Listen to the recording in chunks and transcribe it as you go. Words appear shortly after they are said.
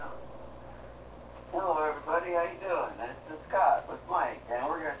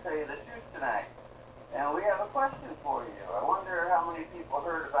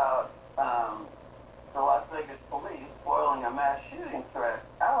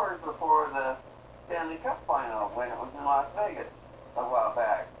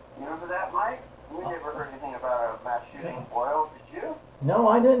No,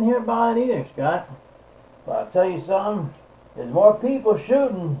 I didn't hear about it either, Scott. But I'll tell you something. There's more people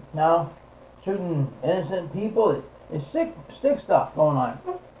shooting now, shooting innocent people. It's sick stuff going on.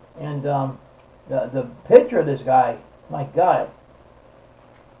 And the picture of this guy, my God,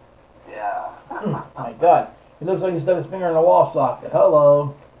 Yeah. my God, he looks like he stuck his finger in a wall socket.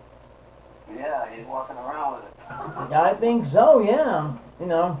 Hello. Yeah, he's walking around with it. I think so. Yeah.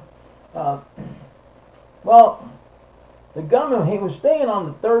 Uh, well, the gunman, he was staying on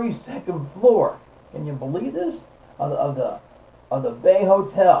the 32nd floor. Can you believe this? Of the Bay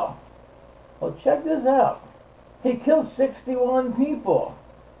Hotel. Well, check this out. He killed 61 people.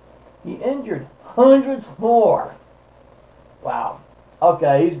 He injured hundreds more. Wow.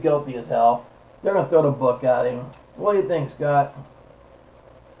 Okay, he's guilty as hell. They're gonna throw the book at him. What do you think, Scott?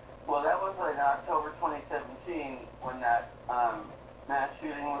 Well, that was in October 2017 when that mass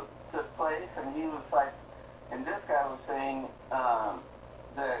shooting took place, and he was like, and this guy was saying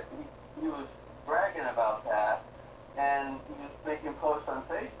that he was bragging about that, and he was making posts on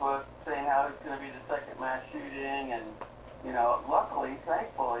Facebook saying how it's going to be the second mass shooting, and luckily,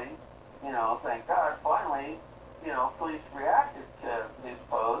 thankfully, thank God, finally, police reacted to his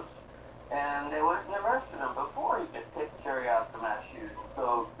posts, and they went and arrested him before he could carry out the mass shooting.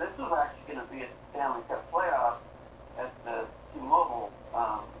 So this was actually going to be at the Stanley Cup playoff at the T-Mobile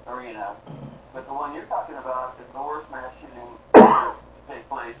arena, but the one you're talking about is the worst mass shooting to take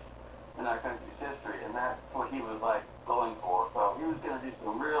place in our country's history, and that's what he was like going for. So he was going to do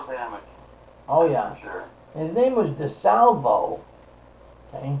some real damage. Oh yeah. For sure. His name was DeSalvo.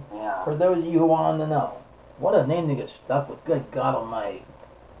 Okay. Yeah. For those of you who wanted to know, what a name to get stuck with. Good God Almighty.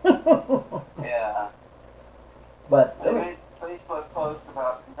 Yeah. But They made a Facebook post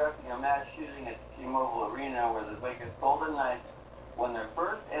about conducting a mass shooting at the T-Mobile Arena where the Vegas Golden Knights won their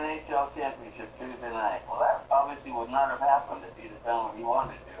first NHL championship Tuesday night. Well, that obviously would not have happened if he'd have done what he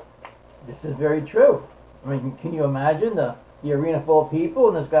wanted to. this is very true. I mean, can you imagine the arena full of people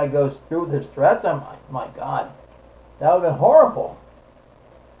and this guy goes through with his threats? My God, that would have been horrible.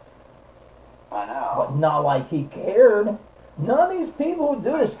 I know. But not like he cared. None of these people who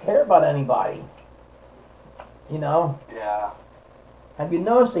do this care about anybody. Yeah. Have you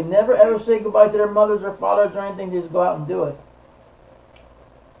noticed they never ever say goodbye to their mothers or fathers or anything? They just go out and do it.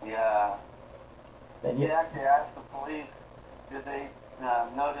 Yeah. Then He actually asked the police, did they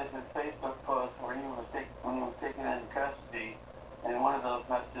notice his Facebook post where when he was taken into custody, and one of those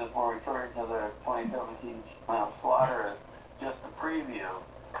messages were referring to the 2017 slaughter as just a preview.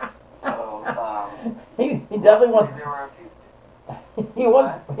 So he definitely wants there were a few.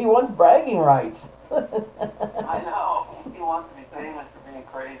 he wants bragging rights. I know. He wants to be famous for being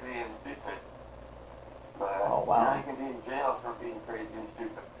crazy and stupid. But Oh, wow. he can be in jail for being crazy and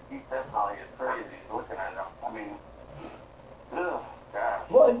stupid. He definitely is crazy looking at him. I mean, ugh, gosh.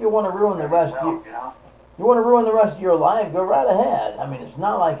 Well, if you want to ruin the rest, you want to ruin the rest of your life, go right ahead. I mean, it's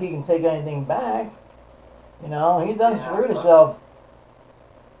not like he can take anything back. He's done screwed himself.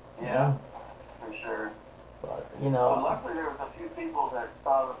 Yeah, for sure. But, Well, luckily there was a few people that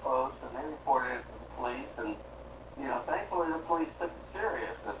saw the post and they reported it to the police, and thankfully the police took it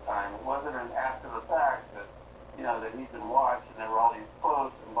serious this time. It wasn't an after the fact that that he'd been watched and there were all these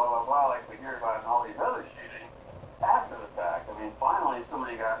posts and blah blah blah like we hear about in all these other shootings after the fact. I mean, finally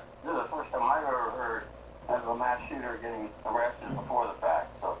somebody got. This is the first time I've ever heard of a mass shooter getting arrested before the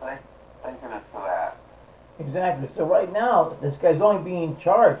fact. So thank goodness for that. exactly. So right now, this guy's only being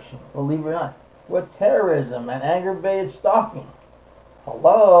charged, believe it or not, with terrorism and aggravated stalking.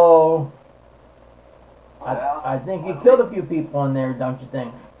 Hello. Well, I think he killed a few people in there, don't you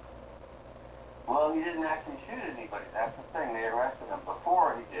think? Well, he didn't actually shoot anybody. That's the thing. They arrested him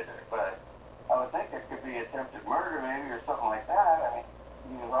before he did it. But I would think it could be attempted murder, maybe, or something like that. I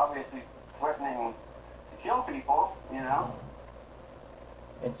mean, he was obviously threatening to kill people.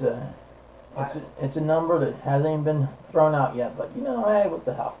 It's a number that hasn't even been thrown out yet. But hey, what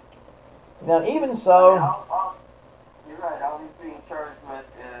the hell? Now, even so, You're right. All he's being charged with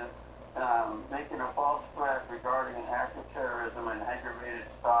is making a false threat regarding an act of terrorism and aggravated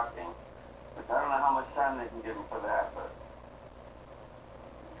stalking. Which I don't know how much time they can give him for that, but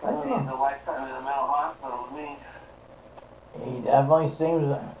he needs a lifetime in the mental hospital with me. he definitely seems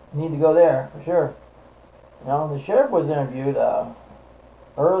to need to go there for sure. The sheriff was interviewed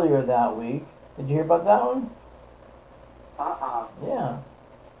earlier that week. Did you hear about that one? Yeah.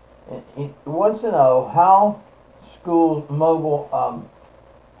 He wants to know how schools mobile,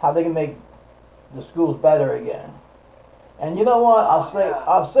 how they can make the schools better again. And you know what?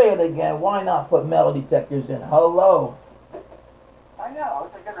 I'll say it again. Why not put metal detectors in? Hello. I know.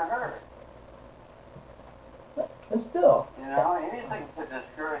 It's going to hurt. But still, You know, anything to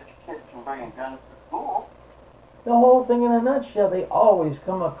discourage kids from bringing guns to school. the whole thing in a nutshell, they always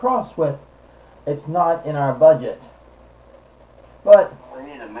come across with, it's not in our budget. But We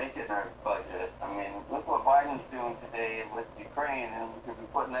need to make it in our budget. I mean, look what Biden's doing today with Ukraine, and we could be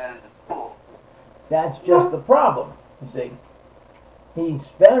putting that into school. that's just the problem, you see. He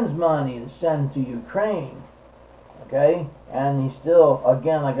spends money to send to Ukraine, okay? And he still,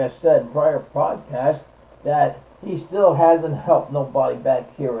 again, like I said in prior podcasts, that he still hasn't helped nobody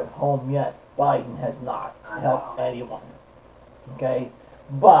back here at home yet. Biden has not helped anyone, okay?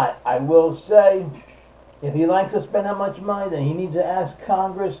 But I will say, if he likes to spend that much money, then he needs to ask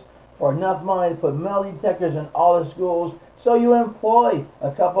Congress for enough money to put metal detectors in all the schools, so you employ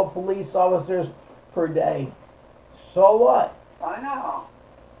a couple police officers per day. So what? I know.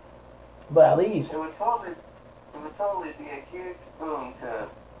 But at least, It would totally be a huge boon to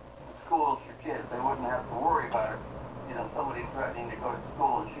schools for kids. They wouldn't have to worry about, somebody threatening to go to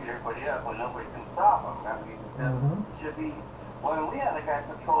school and shoot everybody up when nobody can stop them. I mean, it should be. Well, we had a guy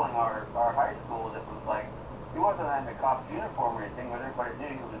patrolling our high school that was like, he wasn't in the cop's uniform or anything, but everybody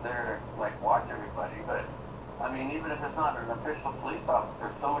knew he was there to like watch everybody. But I mean, even if it's not an official police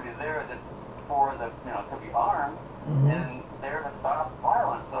officer, somebody there that could be armed and there to stop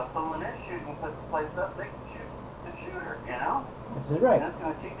violence. So if someone is shooting the place up, they can shoot the shooter. this is right. And it's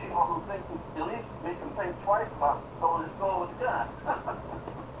going to teach people who think, at least make them think twice about going to school with a gun.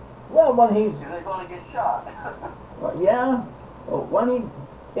 Well, when he's, Because they're going to get shot. well, yeah, well,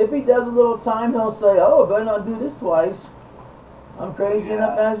 if he does a little time, he'll say, oh, I better not do this twice. I'm crazy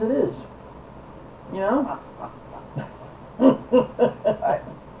enough as it is. You know?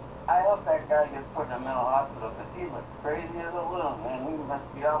 I hope that guy gets put in a mental hospital because he looks crazy as a loon, man. He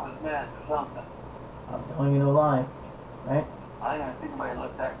must be off his meds or something. I'm telling you no lie, right? I ain't never seen anybody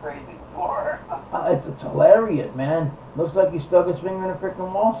look that crazy before. It's hilarious, man. Looks like he stuck his finger in a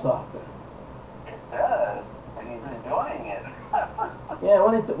freaking wall socket. It does, and he's enjoying it. Yeah,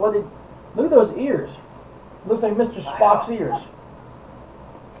 look at those ears. Looks like Mr. Spock's ears.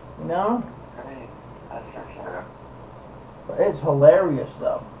 You know? Crazy, that's for sure. But it's hilarious,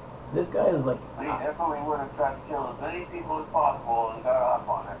 though. This guy is like, He definitely would have tried to kill as many people as possible and got off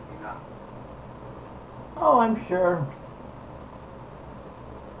on it. oh, I'm sure.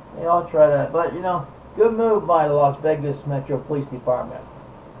 They all try that. But, good move by the Las Vegas Metro Police Department.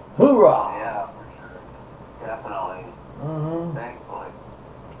 Hoorah! Yeah, for sure. Definitely. Mm-hmm. Thankfully.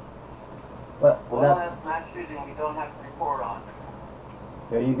 But One that, less mass shooting we don't have to report on.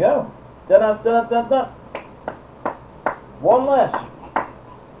 there you go. Da-da-da-da-da. One less.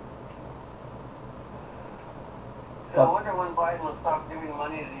 So I wonder when Biden will stop giving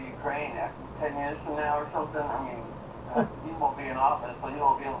money to Ukraine after 10 years from now or something. I mean, he won't be in office, so he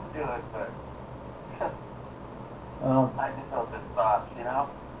won't be able to do it, but I just hope it stops,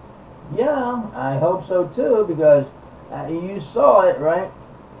 Yeah, I hope so too, because you saw it, right?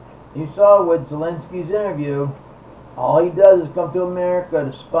 You saw with Zelensky's interview. All he does is come to America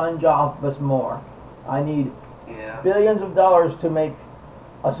to sponge off us more. I need billions of dollars to make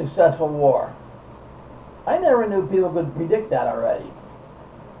a successful war. I never knew people could predict that already.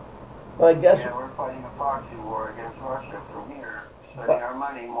 But I guess. Yeah, we're fighting a proxy war against Russia from here, spending our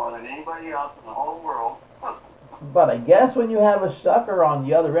money more than anybody else in the whole world. But I guess when you have a sucker on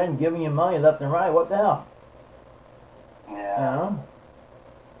the other end giving you money left and right, what the hell? Yeah.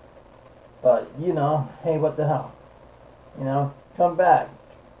 But, hey, what the hell? Come back.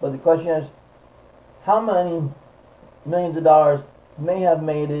 But the question is, how many millions of dollars may have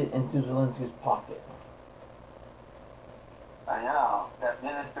made it into Zelensky's pocket? I know. That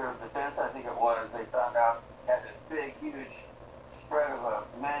Minister of Defense, I think it was, they found out had this big, huge spread of a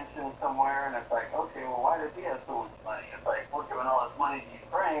mansion somewhere, and it's like, okay, well, why does he have so much money? It's like, we're giving all this money to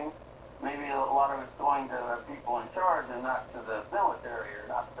Ukraine. Maybe a lot of it's going to the people in charge and not to the military, or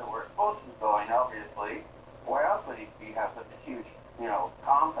not to where it's supposed to be going, obviously. Why else would he have such a huge,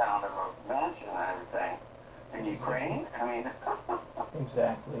 compound of a mansion and everything? In Ukraine? I mean,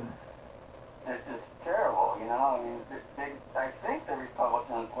 Exactly. it's just terrible, I mean, I think the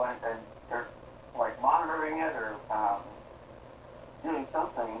Republicans went and they're like monitoring it or doing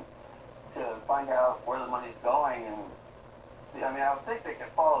something to find out where the money's going and see. I mean, I would think they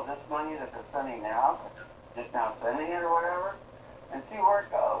could follow this money that they're sending now, just now sending it or whatever, and see where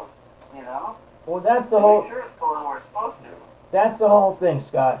it goes. Well, that's the To whole. make sure it's going where it's supposed to. That's the whole thing,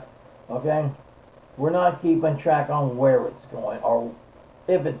 Scott. Okay, we're not keeping track on where it's going or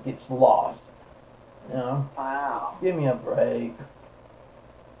if it gets lost. I know. Give me a break.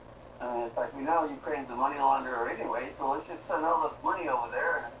 I mean, it's like we know Ukraine's a money launderer anyway, so let's just send all this money over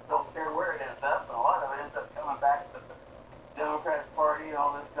there and don't care where it ends up, and a lot of it ends up coming back and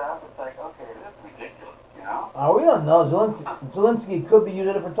all this stuff. It's like, okay, this is ridiculous, you know? We don't know. Zelensky could be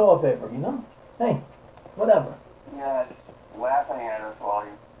using it for toilet paper, you know? Hey, whatever. Yeah, just laughing at us while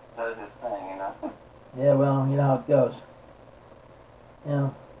he does his thing, you know? Yeah, well, you know how it goes. You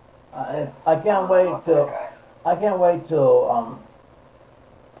know, I can't wait till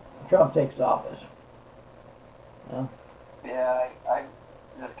Trump takes office. Yeah, I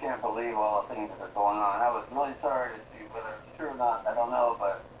just can't believe all the things that are going on. I was really sorry to see whether it's true or not, I don't know,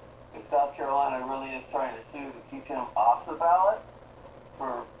 but if South Carolina really is trying to sue to keep him off the ballot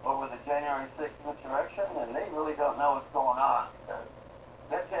for over the January 6th insurrection, then they really don't know what's going on, because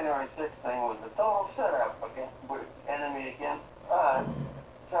that January 6th thing was a total setup against enemy against us,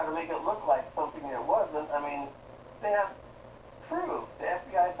 try to make it look like something it wasn't. I mean, they have proof. The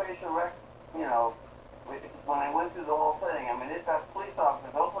FBI facial rec, you know, when they went through the whole thing, I mean, they've got police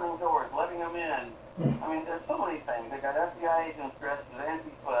officers opening doors, letting them in. I mean, there's so many things. They got FBI agents dressed as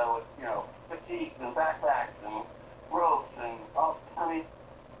Antifa with, you know, fatigues and backpacks and ropes and all. I mean,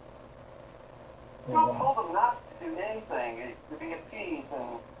 Trump told them not to do anything, to be appeased,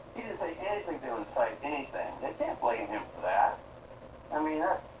 and he didn't say anything to incite anything. They can't blame him for that. I mean,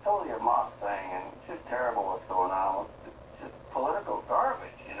 that's totally a mob thing, and it's just terrible what's going on. It's just political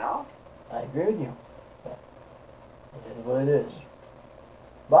garbage, you know? I agree with you. It is what it is.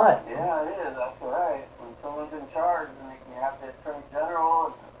 But Yeah, it is. That's right. When someone's in charge, then you have the Attorney General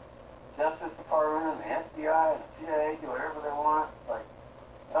and the Justice Department and the FBI and the CIA do whatever they want. It's like,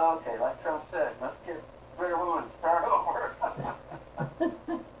 okay, like Trump said, let's get rid of them and start over.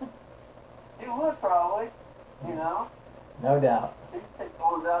 He would probably, you know. no doubt. These take the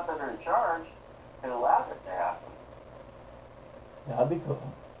ones out that are in charge and allow it to happen. That'd be cool.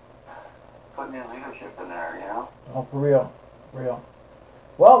 Putting in leadership in there, you know. Oh, for real. For real.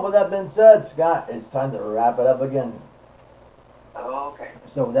 Well, with that being said, Scott, it's time to wrap it up again. Okay.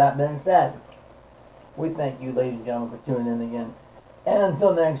 So with that being said, we thank you, ladies and gentlemen, for tuning in again. And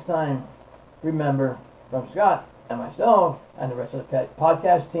until next time, remember, from Scott and myself and the rest of the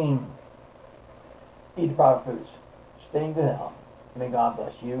podcast team, eat the proper foods. Stay in good health. May God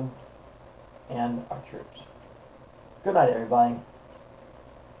bless you and our troops. Good night, everybody.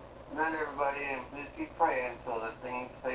 Good night, everybody, and please keep praying so that things stay